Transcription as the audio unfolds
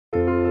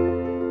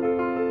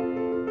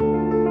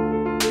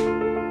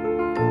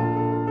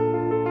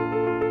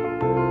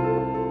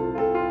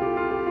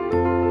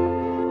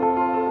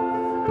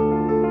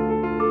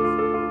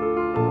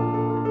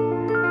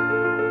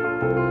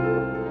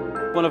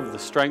one of the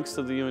strengths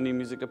of the UND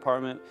Music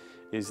Department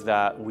is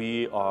that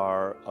we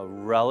are a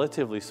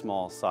relatively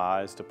small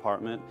size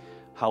department.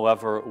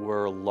 However,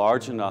 we're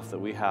large enough that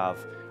we have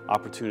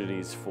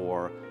opportunities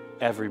for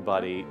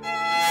everybody.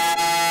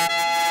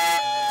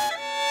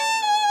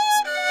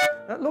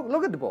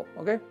 Look at the ball,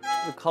 okay?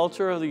 The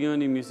culture of the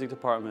UND Music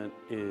Department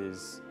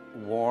is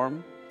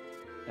warm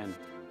and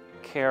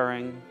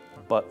caring,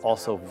 but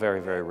also very,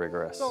 very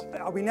rigorous.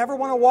 So we never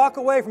want to walk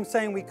away from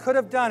saying we could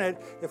have done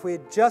it if we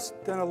had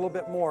just done a little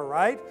bit more,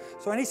 right?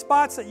 So any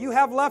spots that you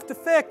have left to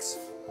fix,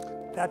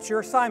 that's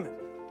your assignment.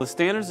 The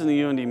standards in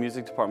the UND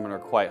Music Department are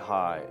quite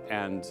high,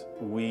 and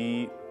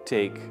we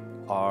take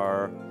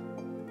our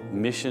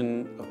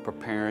mission of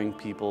preparing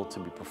people to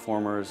be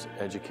performers,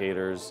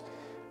 educators,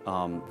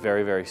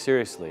 very, very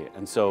seriously.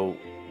 And so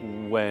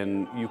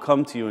when you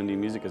come to UND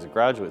Music as a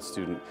graduate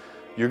student,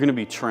 you're going to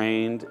be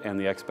trained, and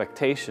the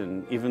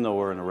expectation, even though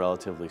we're in a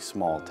relatively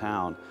small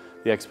town,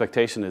 the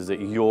expectation is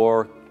that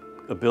your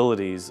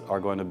abilities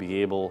are going to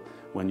be able,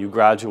 when you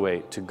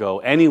graduate, to go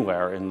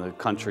anywhere in the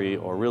country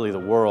or really the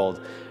world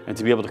and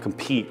to be able to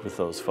compete with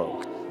those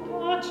folks.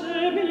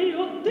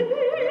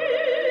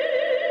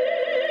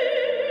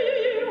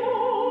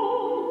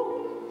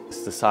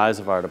 It's the size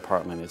of our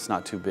department. It's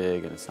not too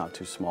big and it's not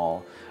too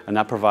small, and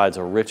that provides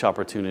a rich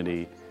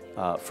opportunity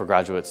for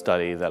graduate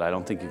study that I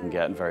don't think you can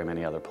get in very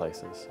many other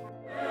places.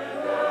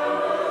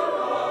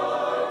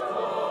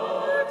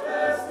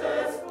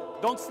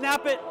 Don't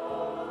snap it.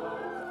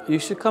 You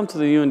should come to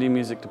the UND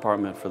Music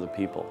Department for the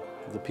people.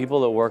 The people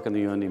that work in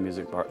the UND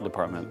Music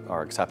Department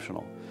are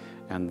exceptional,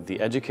 and the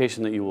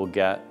education that you will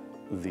get,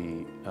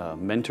 the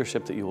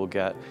mentorship that you will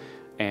get,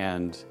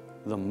 and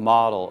the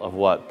model of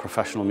what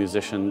professional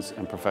musicians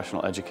and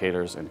professional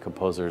educators and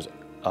composers,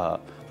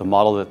 the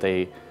model that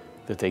they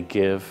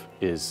give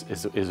is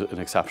an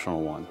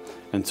exceptional one.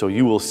 And so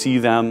you will see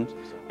them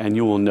and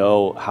you will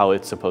know how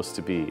it's supposed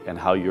to be and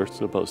how you're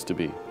supposed to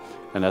be.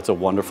 And that's a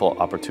wonderful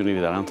opportunity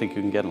that I don't think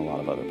you can get in a lot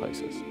of other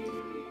places.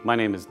 My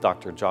name is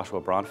Dr.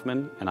 Joshua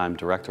Bronfman, and I'm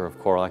Director of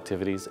Choral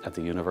Activities at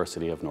the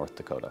University of North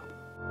Dakota.